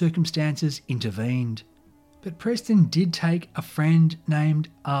because circumstances intervened. But Preston did take a friend named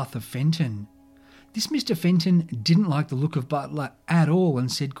Arthur Fenton. This Mr. Fenton didn't like the look of Butler at all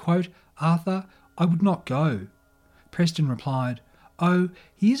and said, quote, "Arthur, I would not go." Preston replied, "Oh,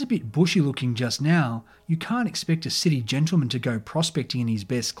 he is a bit bushy looking just now. You can't expect a city gentleman to go prospecting in his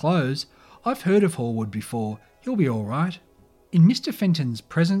best clothes. I've heard of Horwood before. He'll be all right." In Mr. Fenton's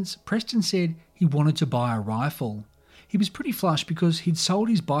presence, Preston said he wanted to buy a rifle. He was pretty flush because he'd sold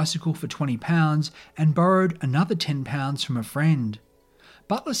his bicycle for £20 and borrowed another £10 from a friend.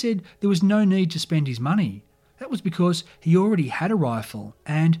 Butler said there was no need to spend his money. That was because he already had a rifle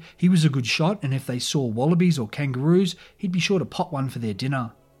and he was a good shot, and if they saw wallabies or kangaroos, he'd be sure to pop one for their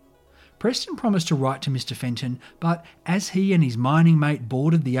dinner. Preston promised to write to Mr. Fenton, but as he and his mining mate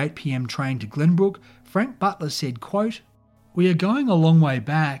boarded the 8 p.m. train to Glenbrook, Frank Butler said, quote, "We are going a long way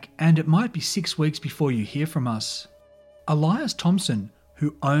back and it might be 6 weeks before you hear from us." Elias Thompson,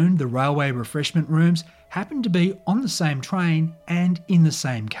 who owned the railway refreshment rooms, happened to be on the same train and in the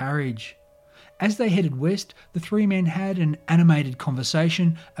same carriage. As they headed west, the three men had an animated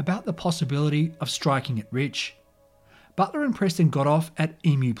conversation about the possibility of striking it rich. Butler and Preston got off at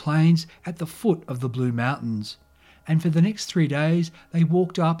Emu Plains at the foot of the Blue Mountains, and for the next 3 days they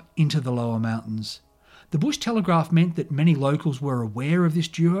walked up into the lower mountains. The Bush Telegraph meant that many locals were aware of this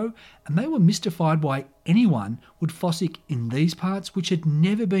duo, and they were mystified why anyone would fossick in these parts which had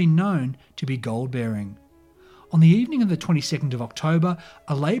never been known to be gold-bearing. On the evening of the 22nd of October,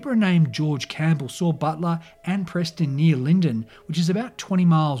 a labourer named George Campbell saw Butler and Preston near Lyndon, which is about 20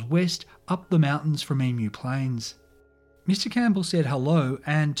 miles west up the mountains from Emu Plains. Mr. Campbell said hello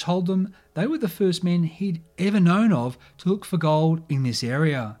and told them they were the first men he'd ever known of to look for gold in this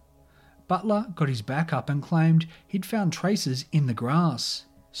area. Butler got his back up and claimed he'd found traces in the grass.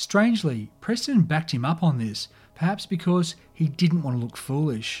 Strangely, Preston backed him up on this, perhaps because he didn't want to look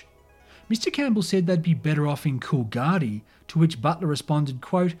foolish. Mr. Campbell said they'd be better off in Coolgardie, to which Butler responded,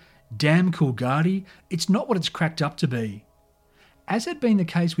 quote, "Damn Coolgardie, it's not what it's cracked up to be." As had been the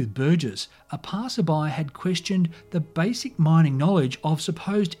case with Burgess, a passerby had questioned the basic mining knowledge of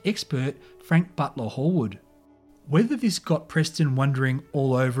supposed expert Frank Butler Hallwood. Whether this got Preston wondering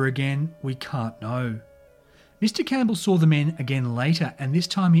all over again, we can't know. Mr. Campbell saw the men again later, and this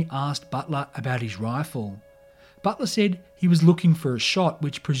time he asked Butler about his rifle. Butler said he was looking for a shot,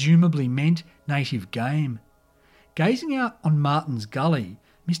 which presumably meant native game. Gazing out on Martin's Gully,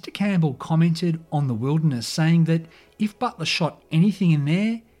 Mr. Campbell commented on the wilderness, saying that if Butler shot anything in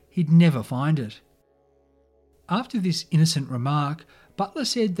there, he'd never find it. After this innocent remark, Butler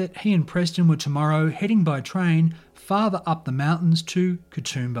said that he and Preston were tomorrow heading by train farther up the mountains to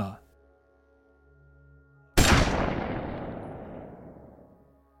Katoomba.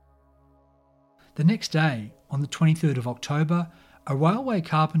 The next day, on the 23rd of October, a railway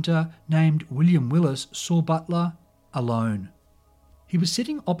carpenter named William Willis saw Butler alone. He was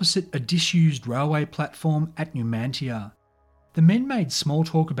sitting opposite a disused railway platform at Numantia. The men made small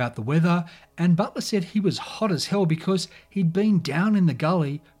talk about the weather, and Butler said he was hot as hell because he'd been down in the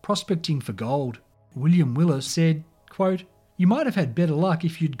gully prospecting for gold. William Willis said, quote, "You might have had better luck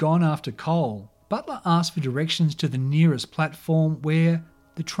if you'd gone after coal." Butler asked for directions to the nearest platform where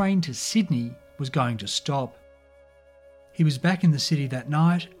the train to Sydney was going to stop. He was back in the city that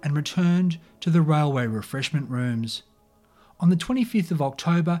night and returned to the railway refreshment rooms. On the 25th of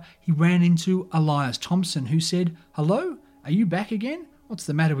October, he ran into Elias Thompson, who said, "Hello, are you back again? What's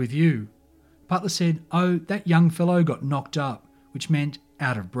the matter with you?" Butler said, "Oh, that young fellow got knocked up," which meant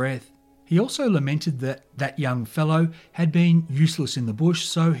out of breath. He also lamented that that young fellow had been useless in the bush,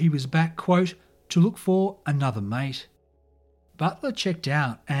 so he was back, quote, "to look for another mate." Butler checked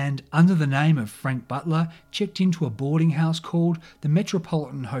out and, under the name of Frank Butler, checked into a boarding house called the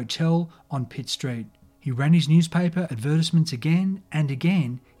Metropolitan Hotel on Pitt Street. He ran his newspaper advertisements again, and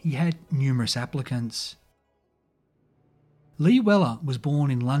again he had numerous applicants. Lee Weller was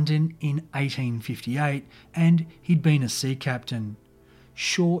born in London in 1858, and he'd been a sea captain.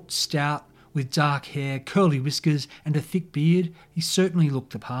 Short, stout, with dark hair, curly whiskers and a thick beard, he certainly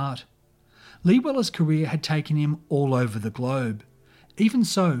looked the part. Lee Weller's career had taken him all over the globe. Even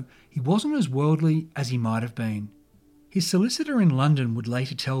so, he wasn't as worldly as he might have been. His solicitor in London would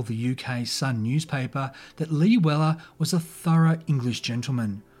later tell the UK Sun newspaper that Lee Weller was a thorough English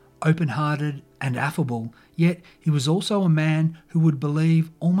gentleman, open-hearted and affable, yet he was also a man who would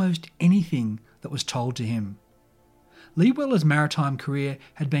believe almost anything that was told to him. Lee Weller's maritime career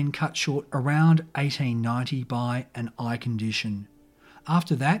had been cut short around 1890 by an eye condition.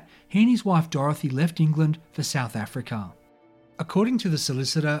 After that, he and his wife Dorothy left England for South Africa. According to the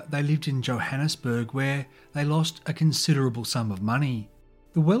solicitor, they lived in Johannesburg, where they lost a considerable sum of money.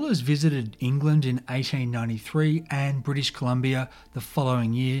 The Wellers visited England in 1893 and British Columbia the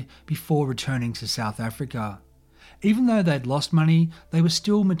following year before returning to South Africa. Even though they'd lost money, they were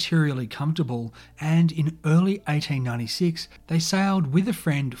still materially comfortable, and in early 1896 they sailed with a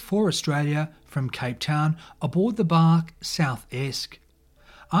friend for Australia from Cape Town aboard the barque South Esk.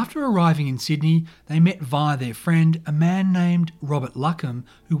 After arriving in Sydney, they met via their friend a man named Robert Luckham,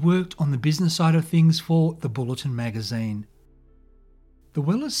 who worked on the business side of things for the Bulletin magazine. The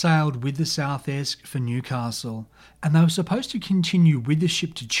Wellers sailed with the South Esk for Newcastle, and they were supposed to continue with the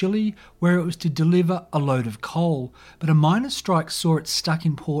ship to Chile, where it was to deliver a load of coal, but a miners' strike saw it stuck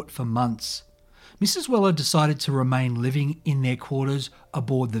in port for months. Mrs. Weller decided to remain living in their quarters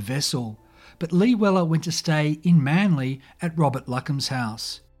aboard the vessel, but Lee Weller went to stay in Manly at Robert Luckham's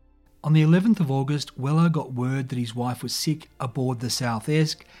house. On the 11th of August, Weller got word that his wife was sick aboard the South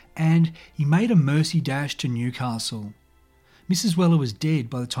Esk, and he made a mercy dash to Newcastle. Mrs. Weller was dead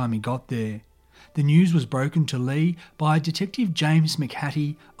by the time he got there. The news was broken to Lee by Detective James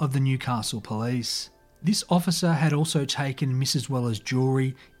McHattie of the Newcastle Police. This officer had also taken Mrs. Weller's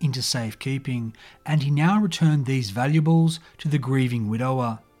jewellery into safekeeping, and he now returned these valuables to the grieving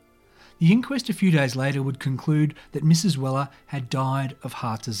widower. The inquest a few days later would conclude that Mrs. Weller had died of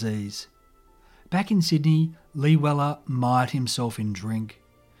heart disease. Back in Sydney, Lee Weller mired himself in drink.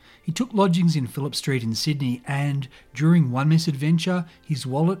 He took lodgings in Phillip Street in Sydney, and during one misadventure, his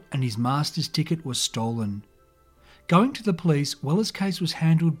wallet and his master's ticket were stolen. Going to the police, Weller's case was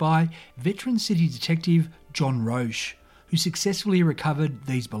handled by veteran city detective John Roche, who successfully recovered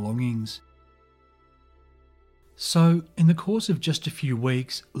these belongings. So, in the course of just a few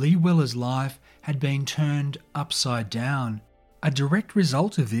weeks, Lee Weller's life had been turned upside down. A direct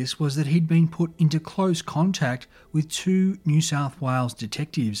result of this was that he'd been put into close contact with two New South Wales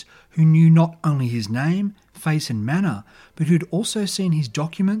detectives who knew not only his name, face and manner, but who'd also seen his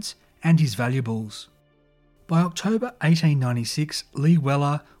documents and his valuables. By October 1896, Lee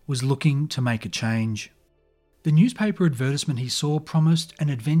Weller was looking to make a change. The newspaper advertisement he saw promised an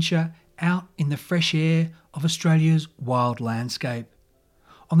adventure out in the fresh air of Australia's wild landscape.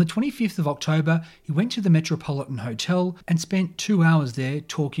 On the 25th of October, he went to the Metropolitan Hotel and spent 2 hours there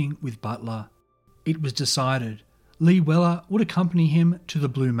talking with Butler. It was decided Lee Weller would accompany him to the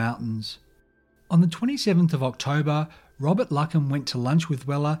Blue Mountains. On the 27th of October, Robert Luckham went to lunch with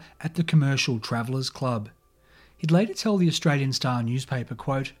Weller at the Commercial Travellers Club. He'd later tell the Australian Star newspaper,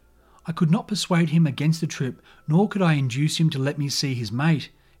 quote, "I could not persuade him against the trip, nor could I induce him to let me see his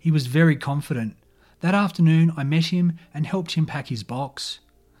mate. He was very confident. That afternoon I met him and helped him pack his box.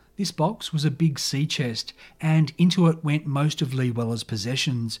 This box was a big sea chest, and into it went most of Lee Weller's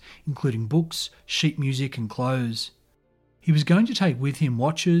possessions, including books, sheet music and clothes. He was going to take with him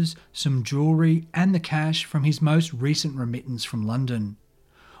watches, some jewellery and the cash from his most recent remittance from London.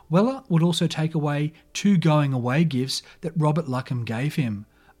 Weller would also take away 2 going-away gifts that Robert Luckham gave him,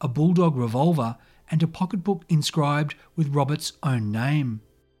 a bulldog revolver and a pocketbook inscribed with Robert's own name.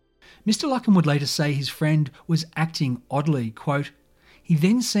 Mr. Luckham would later say his friend was acting oddly, quote, "He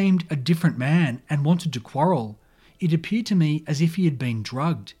then seemed a different man and wanted to quarrel. It appeared to me as if he had been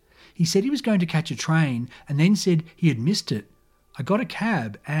drugged. He said he was going to catch a train and then said he had missed it. I got a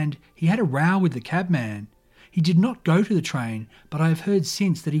cab and he had a row with the cabman. He did not go to the train, but I have heard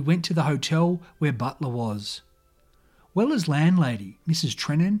since that he went to the hotel where Butler was." Weller's landlady, Mrs.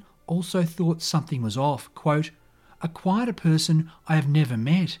 Trennan, also thought something was off, quote, "A quieter person I have never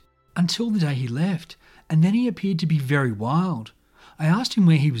met, until the day he left, and then he appeared to be very wild. I asked him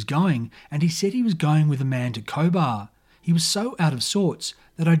where he was going, and he said he was going with a man to Cobar. He was so out of sorts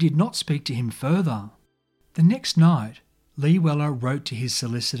that I did not speak to him further." The next night, Lee Weller wrote to his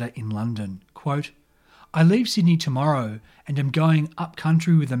solicitor in London, quote, "I leave Sydney tomorrow and am going up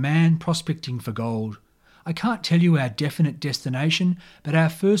country with a man prospecting for gold. I can't tell you our definite destination, but our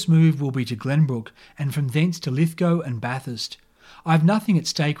first move will be to Glenbrook and from thence to Lithgow and Bathurst. I have nothing at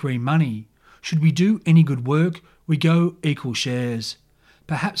stake re money. Should we do any good work, we go equal shares.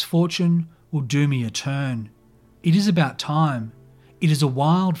 Perhaps fortune will do me a turn. It is about time. It is a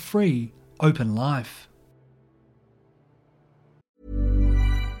wild, free, open life."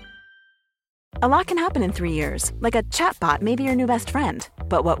 A lot can happen in 3 years, like a chatbot may be your new best friend.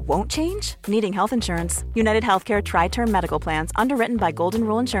 But what won't change? Needing health insurance. United Healthcare Tri-Term Medical Plans, underwritten by Golden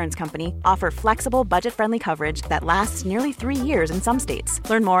Rule Insurance Company, offer flexible, budget-friendly coverage that lasts nearly 3 years in some states.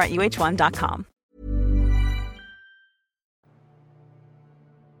 Learn more at uh1.com.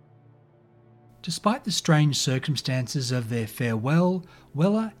 Despite the strange circumstances of their farewell,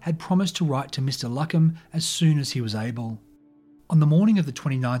 Weller had promised to write to Mr. Luckham as soon as he was able. On the morning of the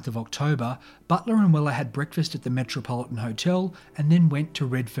 29th of October, Butler and Weller had breakfast at the Metropolitan Hotel and then went to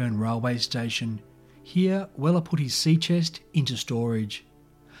Redfern Railway Station. Here, Weller put his sea chest into storage.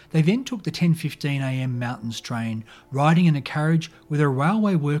 They then took the 10:15am Mountains train, riding in a carriage with a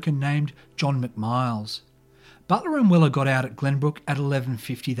railway worker named John McMiles. Butler and Weller got out at Glenbrook at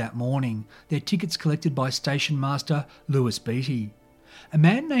 11:50 that morning, their tickets collected by station master Lewis Beattie. A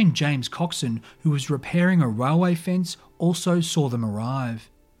man named James Coxon, who was repairing a railway fence, also saw them arrive.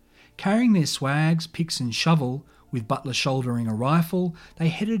 Carrying their swags, picks and shovel, with Butler shouldering a rifle, they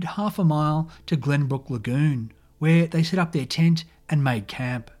headed half a mile to Glenbrook Lagoon, where they set up their tent and made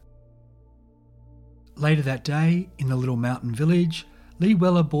camp. Later that day, in the little mountain village, Lee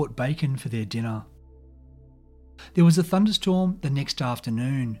Weller bought bacon for their dinner. There was a thunderstorm the next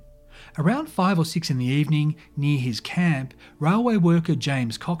afternoon. Around 5 or 6 in the evening, near his camp, railway worker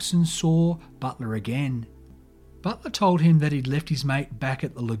James Coxon saw Butler again. Butler told him that he'd left his mate back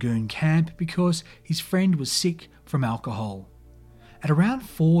at the lagoon camp because his friend was sick from alcohol. At around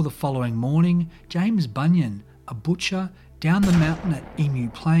 4 the following morning, James Bunyan, a butcher down the mountain at Emu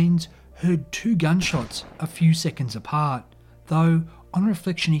Plains, heard 2 gunshots a few seconds apart, though on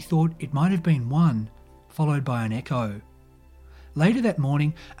reflection he thought it might have been one, followed by an echo. Later that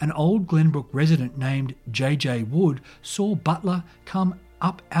morning, an old Glenbrook resident named J.J. Wood saw Butler come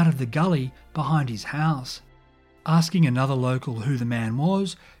up out of the gully behind his house. Asking another local who the man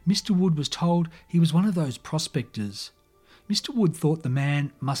was, Mr. Wood was told he was one of those prospectors. Mr. Wood thought the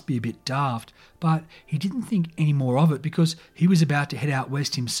man must be a bit daft, but he didn't think any more of it because he was about to head out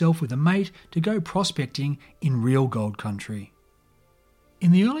west himself with a mate to go prospecting in real gold country.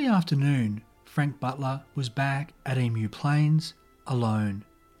 In the early afternoon, Frank Butler was back at Emu Plains, alone.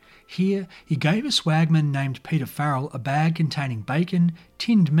 Here, he gave a swagman named Peter Farrell a bag containing bacon,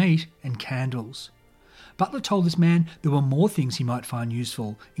 tinned meat and candles. Butler told this man there were more things he might find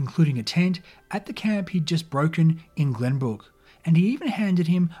useful, including a tent at the camp he'd just broken in Glenbrook, and he even handed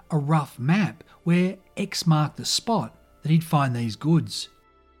him a rough map where X marked the spot that he'd find these goods.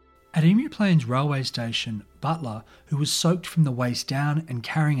 At Emu Plains railway station, Butler, who was soaked from the waist down and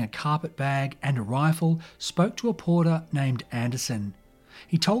carrying a carpet bag and a rifle, spoke to a porter named Anderson.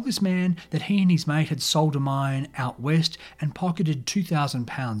 He told this man that he and his mate had sold a mine out west and pocketed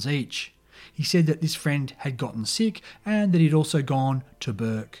 £2,000 each. He said that this friend had gotten sick and that he'd also gone to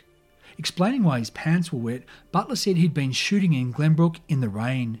Burke. Explaining why his pants were wet, Butler said he'd been shooting in Glenbrook in the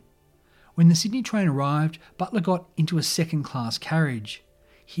rain. When the Sydney train arrived, Butler got into a second-class carriage.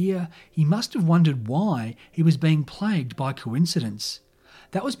 Here, he must have wondered why he was being plagued by coincidence.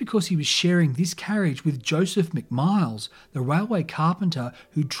 That was because he was sharing this carriage with Joseph McMiles, the railway carpenter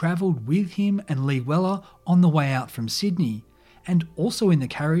who travelled with him and Lee Weller on the way out from Sydney. And also in the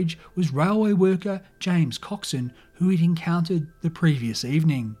carriage was railway worker James Coxon, who he'd encountered the previous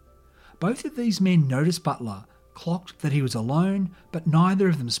evening. Both of these men noticed Butler, clocked that he was alone, but neither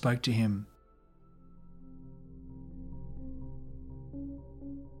of them spoke to him.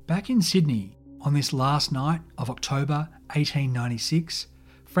 Back in Sydney, on this last night of October 1896,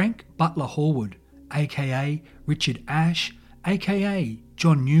 Frank Butler Horwood, aka Richard Ashe, aka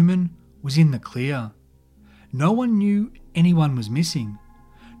John Newman, was in the clear. No one knew anyone was missing.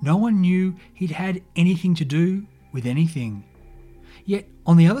 No one knew he'd had anything to do with anything. Yet,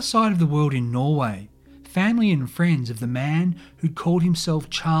 on the other side of the world in Norway, family and friends of the man who'd called himself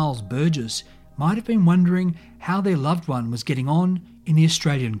Charles Burgess might have been wondering how their loved one was getting on in the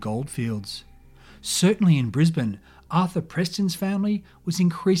Australian goldfields. Certainly in Brisbane, Arthur Preston's family was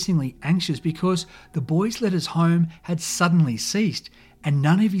increasingly anxious because the boy's letters home had suddenly ceased and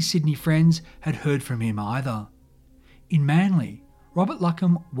none of his Sydney friends had heard from him either. In Manly, Robert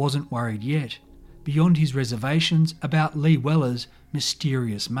Luckham wasn't worried yet, beyond his reservations about Lee Weller's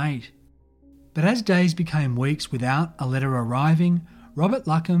mysterious mate. But as days became weeks without a letter arriving, Robert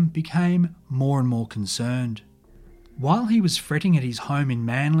Luckham became more and more concerned. While he was fretting at his home in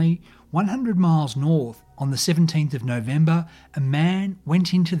Manly, 100 miles north, on the 17th of November, a man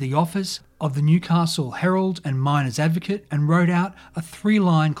went into the office of the Newcastle Herald and Miners Advocate and wrote out a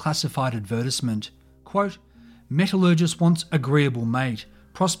 3-line classified advertisement. Quote, "Metallurgist wants agreeable mate.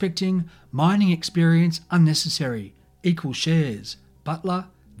 Prospecting, mining experience unnecessary. Equal shares. Butler,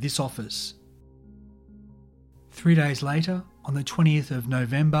 this office." 3 days later, on the 20th of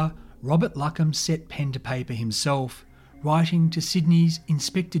November, Robert Luckham set pen to paper himself, writing to Sydney's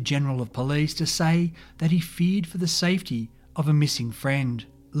Inspector General of Police to say that he feared for the safety of a missing friend,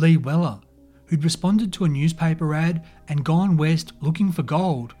 Lee Weller, who'd responded to a newspaper ad and gone west looking for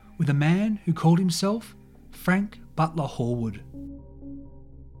gold with a man who called himself Frank Butler Horwood.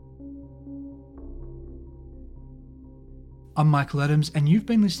 I'm Michael Adams, and you've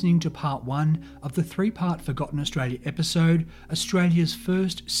been listening to part 1 of the 3-part Forgotten Australia episode, Australia's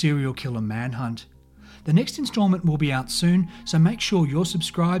first serial killer manhunt. The next instalment will be out soon, so make sure you're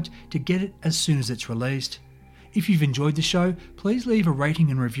subscribed to get it as soon as it's released. If you've enjoyed the show, please leave a rating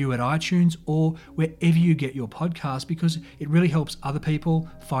and review at iTunes or wherever you get your podcast because it really helps other people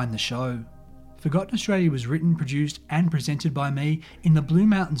find the show. Forgotten Australia was written, produced and presented by me in the Blue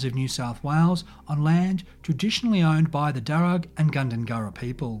Mountains of New South Wales on land traditionally owned by the Darug and Gundungurra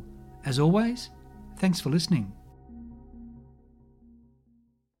people. As always, thanks for listening.